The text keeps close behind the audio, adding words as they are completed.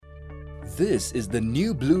This is the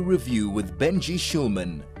New Blue Review with Benji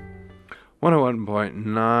Schulman.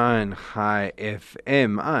 101.9 High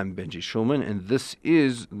FM. I'm Benji Schulman, and this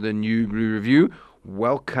is the New Blue Review.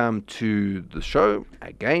 Welcome to the show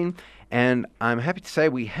again, and I'm happy to say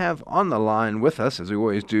we have on the line with us, as we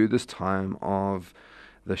always do this time of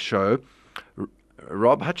the show,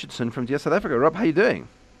 Rob Hutchinson from Dear South Africa. Rob, how are you doing?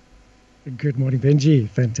 Good morning, Benji.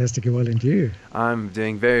 Fantastic, well, and you? I'm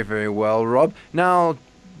doing very, very well, Rob. Now,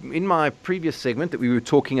 in my previous segment that we were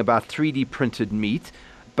talking about 3D printed meat,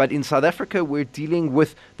 but in South Africa we're dealing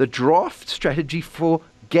with the draft strategy for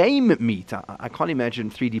game meat. I can't imagine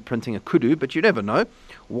 3D printing a kudu, but you never know.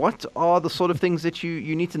 What are the sort of things that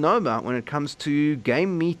you need to know about when it comes to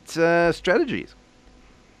game meat strategies?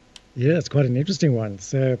 Yeah, it's quite an interesting one.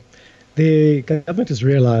 So the government has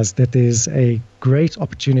realized that there's a great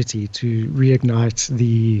opportunity to reignite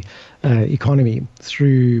the economy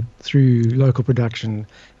through local production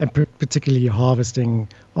and particularly harvesting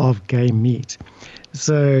of game meat.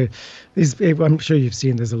 So I'm sure you've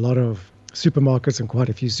seen there's a lot of supermarkets and quite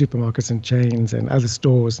a few supermarkets and chains and other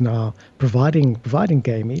stores now providing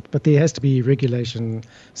game meat, but there has to be regulation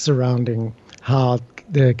surrounding how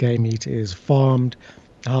the game meat is farmed,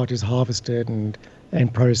 how it is harvested and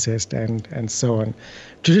processed and so on.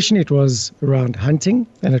 Traditionally, it was around hunting,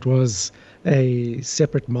 and it was a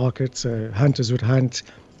separate market. So hunters would hunt,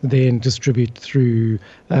 then distribute through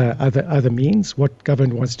other means. What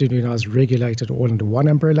government wants to do now is regulate it all under one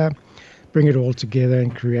umbrella, bring it all together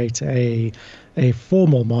and create a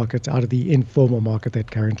formal market out of the informal market that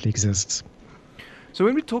currently exists. So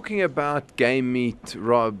when we're talking about game meat,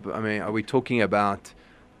 Rob, I mean, are we talking about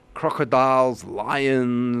crocodiles,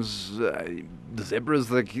 lions,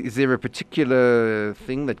 zebras? Like, is there a particular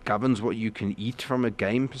thing that governs what you can eat from a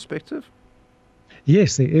game perspective?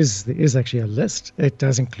 Yes, there is actually a list. It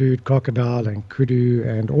does include crocodile and kudu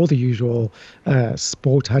and all the usual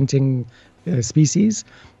sport hunting species.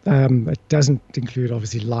 It doesn't include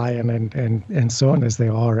obviously lion and so on, as they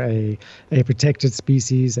are a protected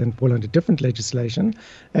species and fall under different legislation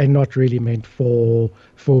and not really meant for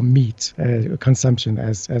meat consumption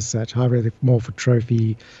as such. However, they're more for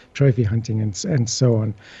trophy hunting and so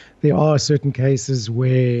on. There are certain cases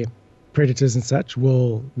where predators and such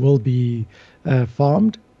will be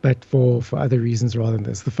farmed, but for other reasons rather than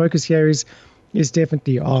this. The focus here is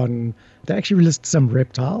definitely on, they actually list some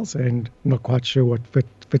reptiles, and I'm not quite sure what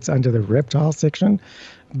fits under the reptile section,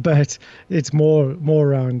 but it's more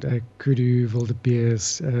around kudu,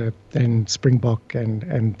 wildebeest, and springbok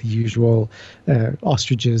and the usual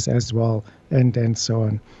ostriches as well, and so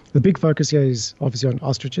on. The big focus here is obviously on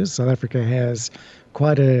ostriches. South Africa has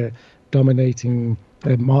quite a dominates the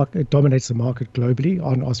market globally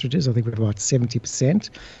on ostriches. I think we're about 70%,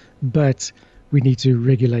 but we need to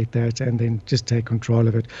regulate that and then just take control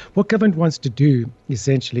of it. What government wants to do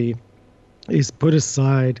essentially is put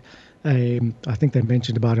aside I think they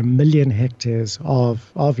mentioned about 1 million hectares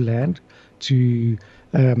of land to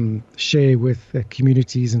share with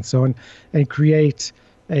communities and so on, and create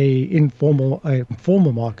a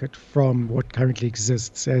formal market from what currently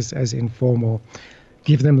exists as informal.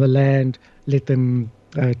 Give them the land, let them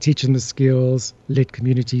teach them the skills, let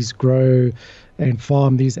communities grow and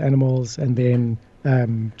farm these animals, and then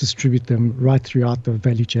distribute them right throughout the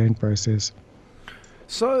value chain process.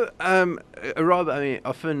 So, Rob, I mean,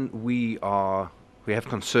 often we have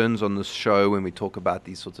concerns on this show when we talk about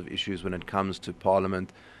these sorts of issues when it comes to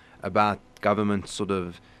Parliament, about government sort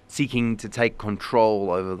of seeking to take control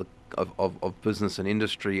over of business and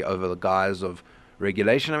industry over the guise of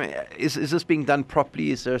regulation. I mean, is this being done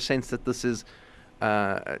properly? Is there a sense that this is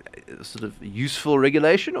sort of useful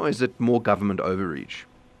regulation, or is it more government overreach?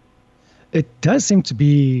 It does seem to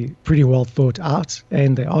be pretty well thought out,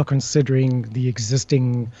 and they are considering the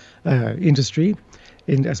existing industry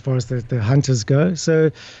as far as the hunters go. So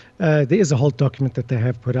there is a whole document that they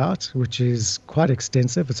have put out, which is quite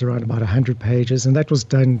extensive. It's around about 100 pages, and that was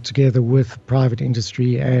done together with private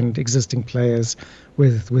industry and existing players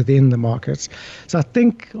within the market. So I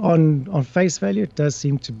think on face value, it does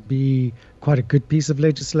seem to be quite a good piece of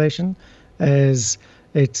legislation, as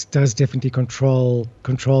it does definitely control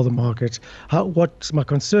the market. What my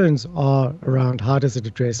concerns are around, how does it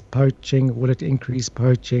address poaching? Will it increase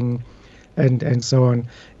poaching? And so on.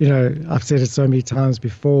 You know, I've said it so many times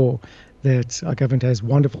before that our government has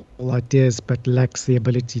wonderful ideas but lacks the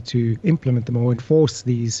ability to implement them or enforce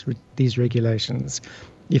these regulations.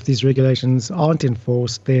 If these regulations aren't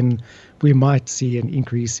enforced, then we might see an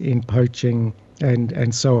increase in poaching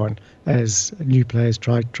and so on as new players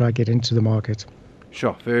try get into the market.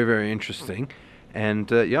 Sure, very, very interesting.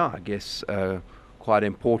 And I guess quite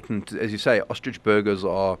important. As you say, ostrich burgers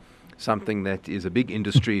are something that is a big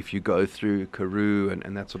industry. If you go through Karoo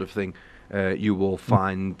and that sort of thing, you will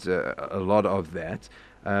find a lot of that.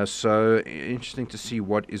 So interesting to see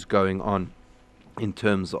what is going on in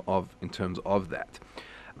terms of that.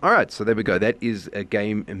 All right, so there we go. That is a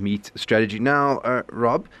game meat strategy. Now,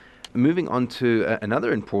 Rob, moving on to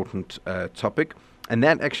another important topic, and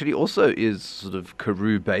that actually also is sort of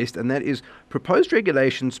Karoo based, and that is proposed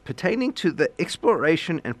regulations pertaining to the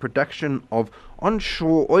exploration and production of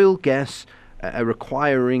onshore oil gas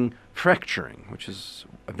requiring fracturing, which is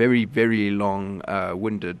a very, very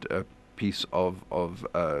long-winded piece of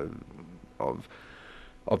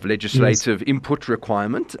legislative input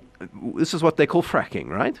requirement. This is what they call fracking,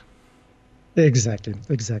 right? Exactly.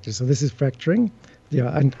 So this is fracturing,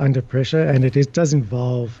 under pressure, and it does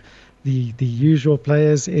involve the usual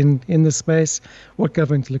players in the space. What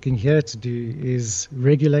government's looking here to do is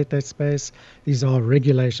regulate that space. These are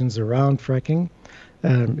regulations around fracking.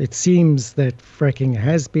 It seems that fracking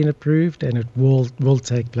has been approved and it will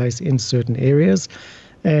take place in certain areas,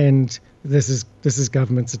 and this is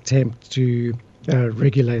government's attempt to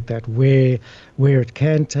regulate that where it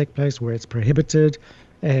can take place, where it's prohibited,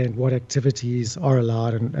 and what activities are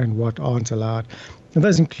allowed and what aren't allowed. And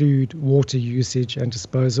those include water usage and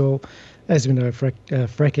disposal. As we know,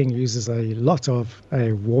 fracking uses a lot of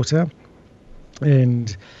water,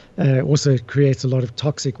 and also creates a lot of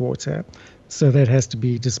toxic water. So that has to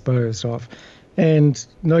be disposed of. And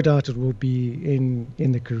no doubt it will be in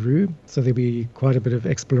the Karoo. So there'll be quite a bit of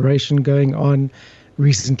exploration going on.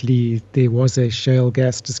 Recently, there was a shale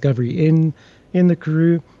gas discovery in the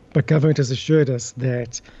Karoo, but government has assured us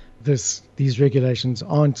that these regulations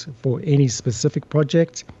aren't for any specific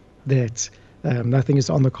project, that nothing is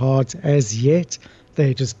on the cards as yet.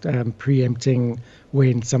 They're just preempting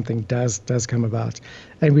when something does come about.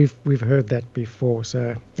 And we've heard that before,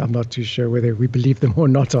 so I'm not too sure whether we believe them or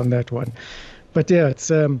not on that one. But yeah, it's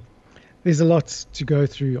there's a lot to go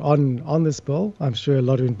through on this bill. I'm sure a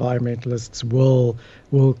lot of environmentalists will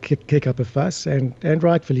kick up a fuss, and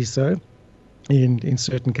rightfully so in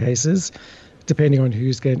certain cases, depending on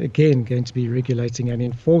who's going to be regulating and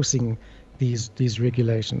enforcing these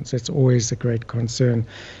regulations. It's always a great concern.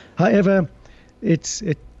 However,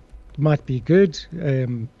 it might be good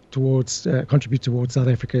contribute towards South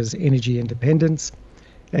Africa's energy independence,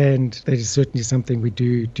 and that is certainly something we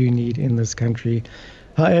do need in this country.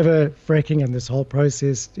 However, fracking and this whole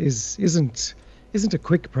process isn't a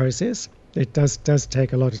quick process. It does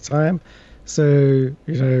take a lot of time. So,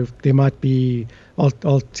 there might be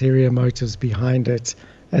ulterior motives behind it,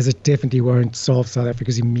 as it definitely won't solve South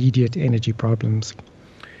Africa's immediate energy problems.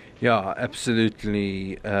 Yeah,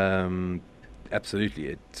 absolutely. Absolutely.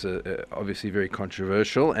 It's obviously very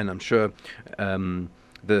controversial, and I'm sure I've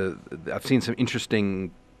seen some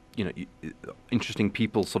interesting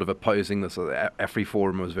people sort of opposing this.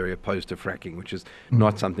 AfriForum was very opposed to fracking, which is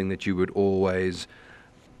not something that you would always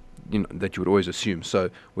assume. So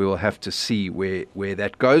we will have to see where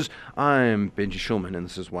that goes. I'm Benji Shulman, and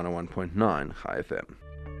this is 101.9 High FM.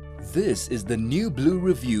 This is the New Blue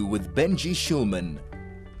Review with Benji Shulman.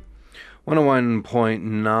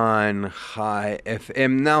 101.9 High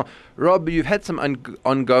FM. Now, Rob, you've had some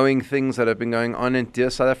ongoing things that have been going on in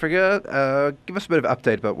dear South Africa. Give us a bit of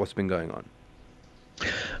update about what's been going on.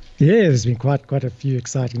 Yeah, there's been quite a few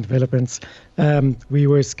exciting developments. We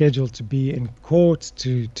were scheduled to be in court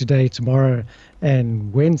today, tomorrow,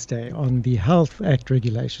 and Wednesday on the Health Act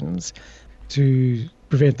regulations to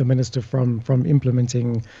prevent the minister from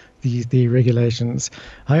implementing the regulations.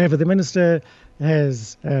 However, the minister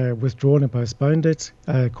has withdrawn and postponed it,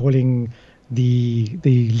 calling the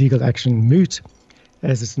legal action moot,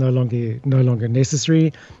 as it's no longer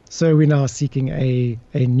necessary. So we're now seeking a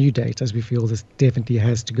new date, as we feel this definitely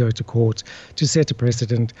has to go to court to set a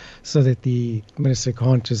precedent, so that the minister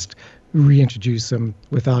can't just reintroduce them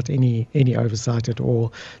without any oversight at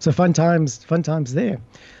all. So fun times there.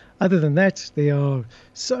 Other than that, there are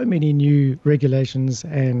so many new regulations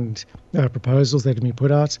and proposals that have been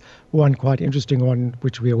put out. One quite interesting one,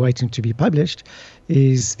 which we are waiting to be published,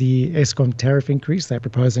 is the Eskom tariff increase. They're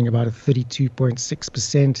proposing about a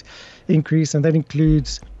 32.6% increase, and that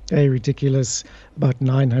includes a ridiculous about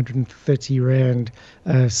 930 Rand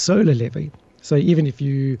solar levy. So even if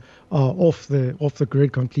you are off the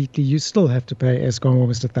grid completely, you still have to pay Eskom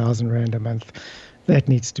almost 1,000 Rand a month. That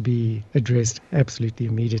needs to be addressed absolutely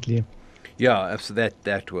immediately. Yeah, so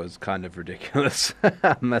that was kind of ridiculous.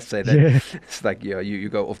 I must say that. Yeah. It's like, you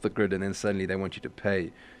go off the grid and then suddenly they want you to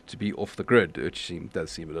pay to be off the grid, which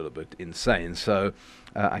does seem a little bit insane. So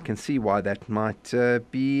I can see why that might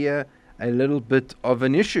be a little bit of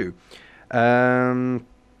an issue.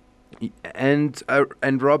 And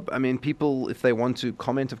Rob, I mean, people, if they want to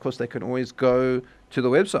comment, of course, they can always go to the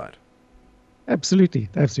website. Absolutely,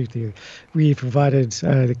 absolutely. We provided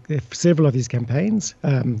several of these campaigns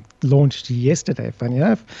launched yesterday, funny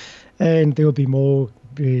enough, and there will be more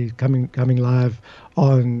coming live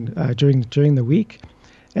on during the week.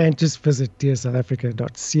 And just visit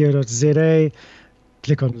dearsouthafrica.co.za,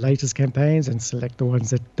 click on latest campaigns, and select the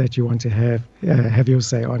ones that you want to have your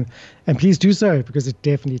say on. And please do so, because it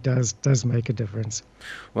definitely does make a difference.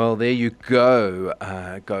 Well, there you go.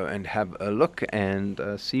 Go and have a look and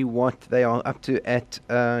see what they are up to at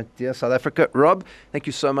Dear South Africa. Rob, thank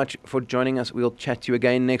you so much for joining us. We'll chat to you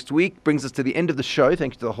again next week. Brings us to the end of the show.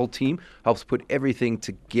 Thank you to the whole team. Helps put everything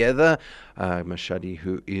together. Mashadi,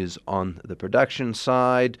 who is on the production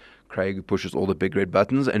side. Craig, who pushes all the big red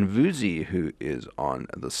buttons, and Vuzi, who is on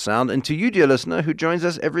the sound. And to you, dear listener, who joins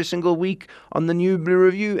us every single week on the New Blue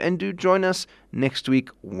Review, and do join us next week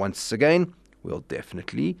once again. We'll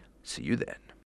definitely see you then.